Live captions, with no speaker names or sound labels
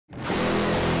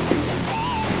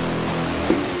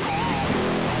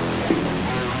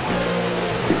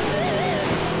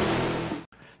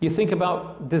You think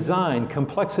about design,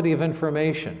 complexity of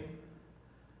information.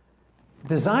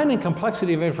 Design and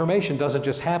complexity of information doesn't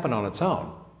just happen on its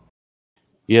own.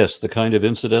 Yes, the kind of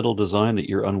incidental design that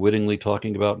you're unwittingly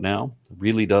talking about now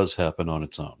really does happen on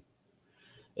its own.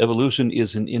 Evolution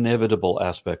is an inevitable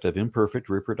aspect of imperfect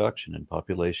reproduction in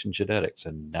population genetics,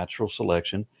 and natural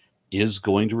selection is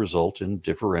going to result in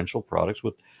differential products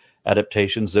with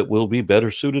adaptations that will be better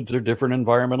suited to their different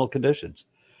environmental conditions.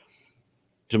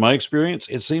 To my experience,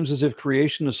 it seems as if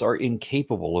creationists are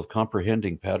incapable of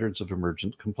comprehending patterns of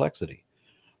emergent complexity,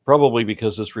 probably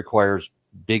because this requires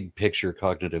big picture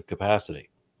cognitive capacity.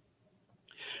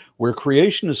 Where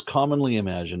creationists commonly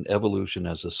imagine evolution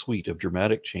as a suite of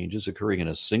dramatic changes occurring in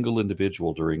a single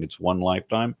individual during its one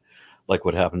lifetime, like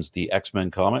what happens to the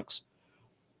X-Men comics,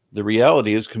 the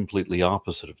reality is completely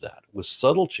opposite of that, with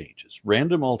subtle changes,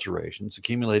 random alterations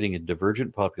accumulating in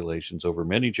divergent populations over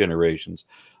many generations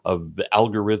of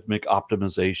algorithmic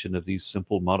optimization of these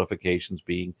simple modifications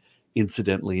being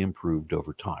incidentally improved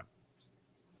over time.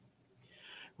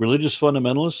 Religious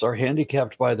fundamentalists are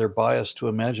handicapped by their bias to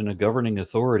imagine a governing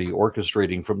authority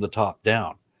orchestrating from the top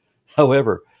down.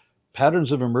 However,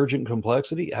 patterns of emergent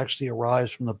complexity actually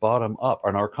arise from the bottom up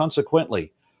and are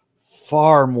consequently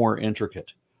far more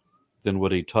intricate than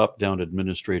what a top-down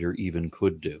administrator even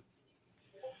could do.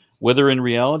 Whether in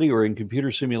reality or in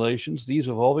computer simulations, these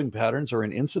evolving patterns are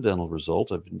an incidental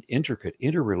result of an intricate,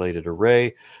 interrelated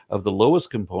array of the lowest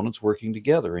components working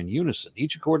together in unison,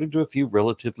 each according to a few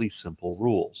relatively simple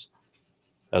rules.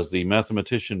 As the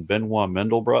mathematician Benoit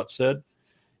Mendelbrot said,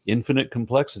 infinite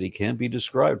complexity can be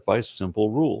described by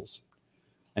simple rules,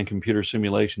 and computer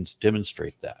simulations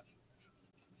demonstrate that.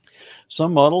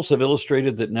 Some models have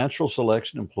illustrated that natural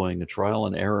selection employing a trial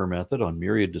and error method on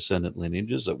myriad descendant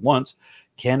lineages at once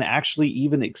can actually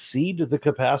even exceed the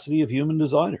capacity of human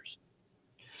designers.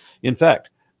 In fact,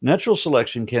 natural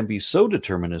selection can be so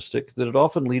deterministic that it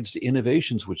often leads to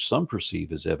innovations which some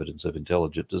perceive as evidence of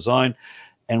intelligent design,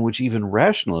 and which even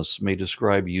rationalists may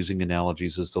describe using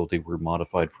analogies as though they were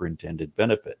modified for intended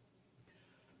benefit.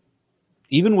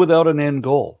 Even without an end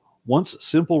goal, once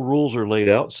simple rules are laid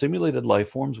out, simulated life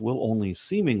forms will only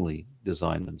seemingly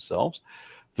design themselves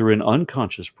through an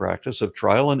unconscious practice of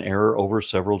trial and error over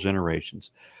several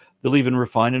generations. They'll even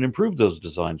refine and improve those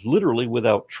designs, literally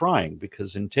without trying,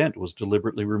 because intent was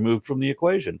deliberately removed from the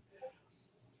equation.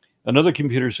 Another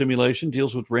computer simulation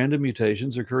deals with random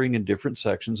mutations occurring in different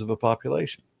sections of a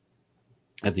population.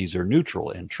 And these are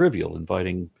neutral and trivial,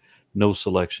 inviting no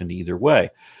selection either way.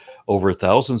 Over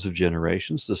thousands of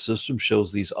generations, the system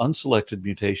shows these unselected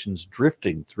mutations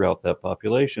drifting throughout that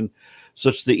population,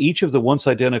 such that each of the once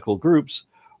identical groups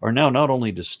are now not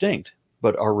only distinct,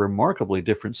 but are remarkably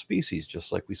different species,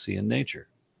 just like we see in nature.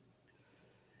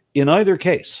 In either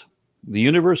case, the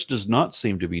universe does not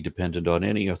seem to be dependent on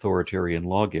any authoritarian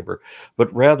lawgiver,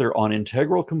 but rather on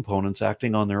integral components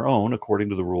acting on their own according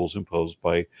to the rules imposed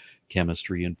by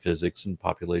chemistry and physics and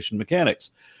population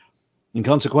mechanics. And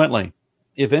consequently,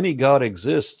 if any God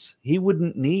exists, he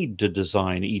wouldn't need to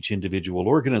design each individual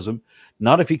organism,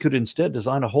 not if he could instead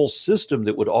design a whole system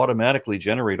that would automatically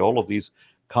generate all of these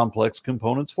complex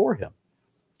components for him.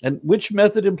 And which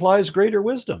method implies greater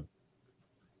wisdom?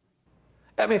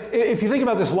 I mean, if you think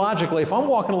about this logically, if I'm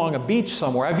walking along a beach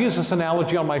somewhere, I've used this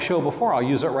analogy on my show before, I'll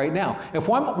use it right now. If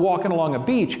I'm walking along a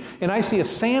beach and I see a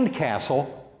sandcastle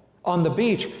on the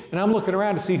beach and I'm looking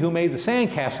around to see who made the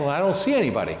sandcastle and I don't see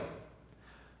anybody,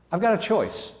 I've got a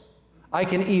choice. I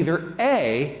can either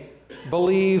A,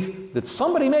 believe that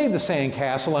somebody made the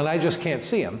sandcastle and I just can't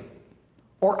see him,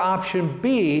 or option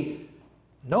B,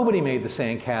 nobody made the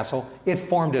sandcastle, it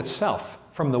formed itself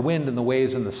from the wind and the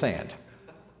waves and the sand.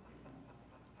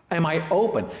 Am I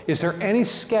open? Is there any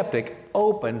skeptic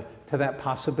open to that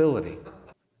possibility?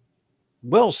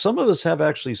 Well, some of us have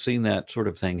actually seen that sort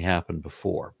of thing happen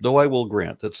before, though I will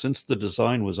grant that since the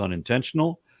design was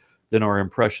unintentional, then our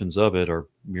impressions of it are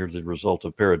merely the result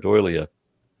of pareidolia.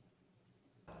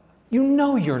 You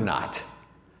know you're not.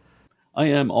 I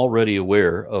am already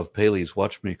aware of Paley's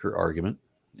watchmaker argument.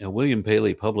 William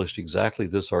Paley published exactly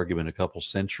this argument a couple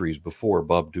centuries before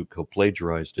Bob Duco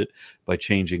plagiarized it by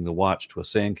changing the watch to a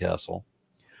sandcastle.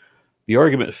 The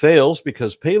argument fails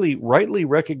because Paley rightly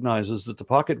recognizes that the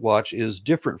pocket watch is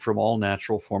different from all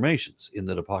natural formations, in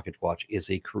that a pocket watch is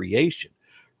a creation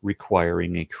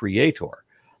requiring a creator.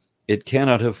 It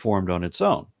cannot have formed on its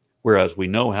own, whereas we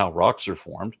know how rocks are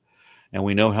formed, and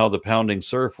we know how the pounding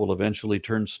surf will eventually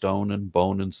turn stone and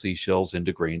bone and seashells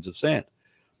into grains of sand.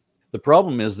 The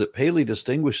problem is that Paley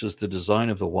distinguishes the design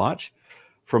of the watch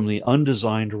from the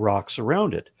undesigned rocks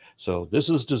around it. So this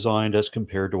is designed as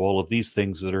compared to all of these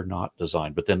things that are not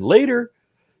designed. But then later,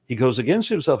 He goes against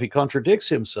himself. He contradicts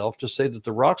himself to say that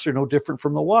the rocks are no different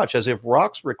from the watch, as if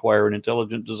rocks require an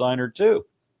intelligent designer too.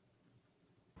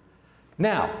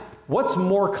 Now, what's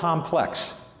more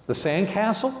complex, the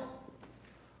sandcastle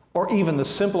or even the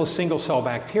simplest single-cell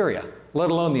bacteria,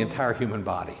 let alone the entire human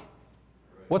body?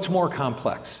 What's more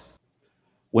complex?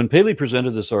 When Paley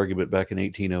presented this argument back in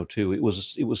 1802, it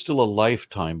was still a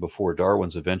lifetime before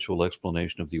Darwin's eventual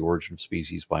explanation of the origin of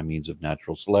species by means of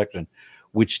natural selection,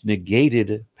 which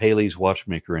negated Paley's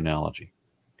watchmaker analogy.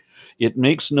 It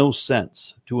makes no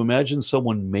sense to imagine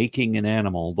someone making an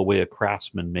animal the way a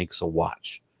craftsman makes a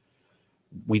watch.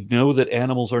 We know that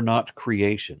animals are not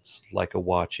creations like a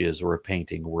watch is, or a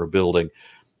painting, or a building.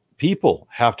 People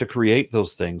have to create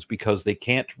those things because they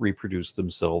can't reproduce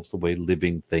themselves the way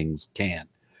living things can.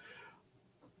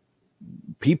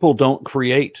 People don't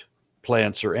create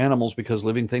plants or animals because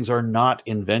living things are not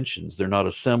inventions. They're not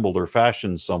assembled or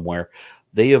fashioned somewhere.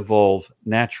 They evolve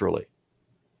naturally.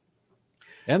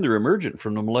 And they're emergent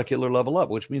from the molecular level up,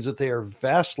 which means that they are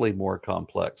vastly more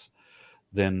complex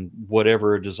than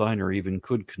whatever a designer even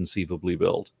could conceivably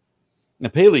build. Now,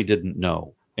 Paley didn't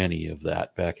know any of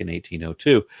that back in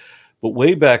 1802, but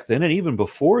way back then, and even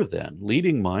before then,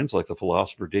 leading minds like the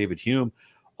philosopher David Hume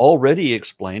already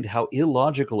explained how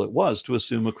illogical it was to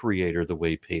assume a creator the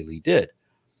way Paley did.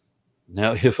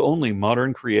 Now, if only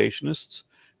modern creationists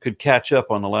could catch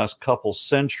up on the last couple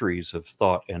centuries of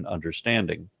thought and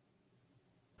understanding.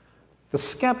 The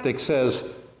skeptic says,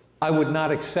 I would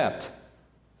not accept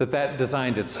that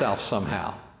designed itself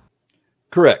somehow.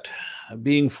 Correct.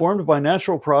 Being formed by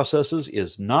natural processes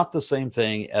is not the same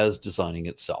thing as designing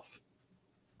itself.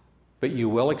 But you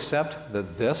will accept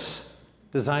that this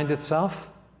designed itself?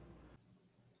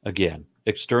 Again,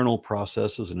 external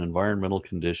processes and environmental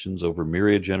conditions over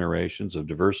myriad generations of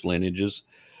diverse lineages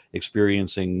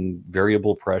experiencing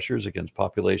variable pressures against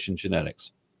population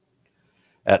genetics.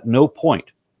 At no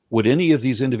point would any of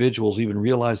these individuals even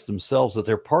realize themselves that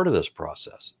they're part of this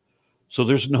process. So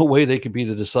there's no way they could be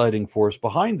the deciding force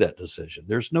behind that decision.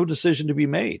 There's no decision to be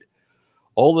made.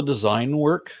 All the design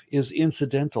work is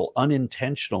incidental,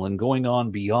 unintentional, and going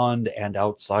on beyond and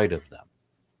outside of them.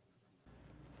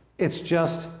 It's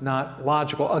just not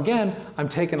logical. Again, I'm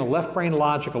taking a left-brain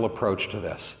logical approach to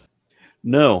this.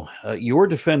 No, you're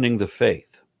defending the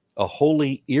faith, a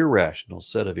wholly irrational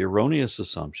set of erroneous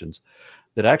assumptions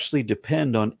that actually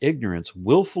depend on ignorance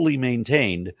willfully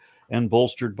maintained and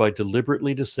bolstered by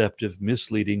deliberately deceptive,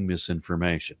 misleading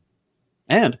misinformation.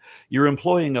 And you're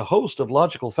employing a host of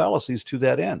logical fallacies to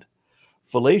that end.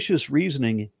 Fallacious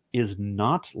reasoning is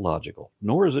not logical,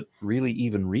 nor is it really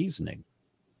even reasoning.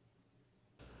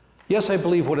 Yes, I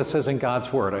believe what it says in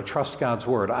God's Word. I trust God's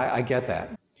Word. I get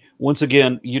that. Once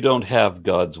again, you don't have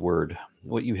God's Word.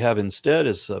 What you have instead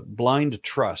is a blind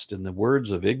trust in the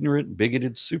words of ignorant,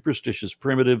 bigoted, superstitious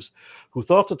primitives who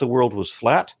thought that the world was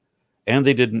flat and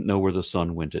they didn't know where the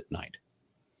sun went at night.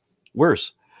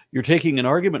 Worse, you're taking an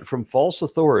argument from false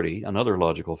authority, another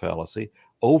logical fallacy,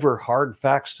 over hard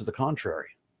facts to the contrary.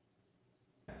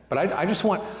 But I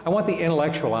want the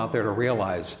intellectual out there to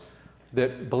realize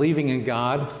that believing in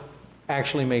God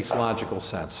actually makes logical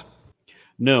sense.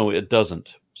 No, it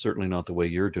doesn't. Certainly not the way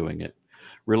you're doing it.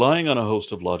 Relying on a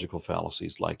host of logical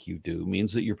fallacies like you do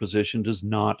means that your position does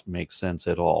not make sense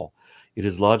at all. It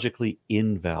is logically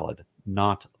invalid,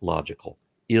 not logical,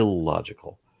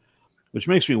 illogical. Which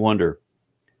makes me wonder,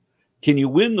 can you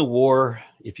win the war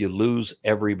if you lose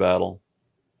every battle?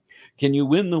 Can you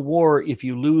win the war if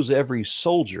you lose every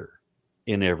soldier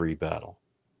in every battle?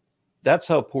 That's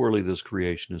how poorly this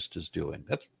creationist is doing.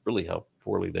 That's really how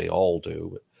poorly they all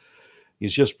do. But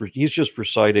he's just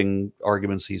reciting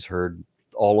arguments he's heard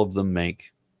all of them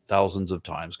make thousands of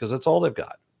times because that's all they've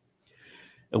got.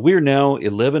 And we're now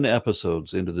 11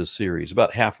 episodes into this series,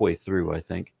 about halfway through, I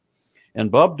think. And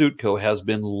Bob Dutko has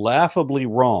been laughably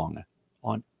wrong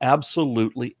on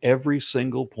absolutely every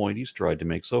single point he's tried to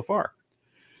make so far.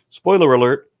 Spoiler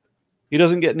alert, he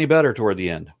doesn't get any better toward the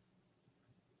end.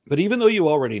 But even though you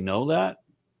already know that,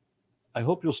 I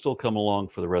hope you'll still come along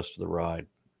for the rest of the ride.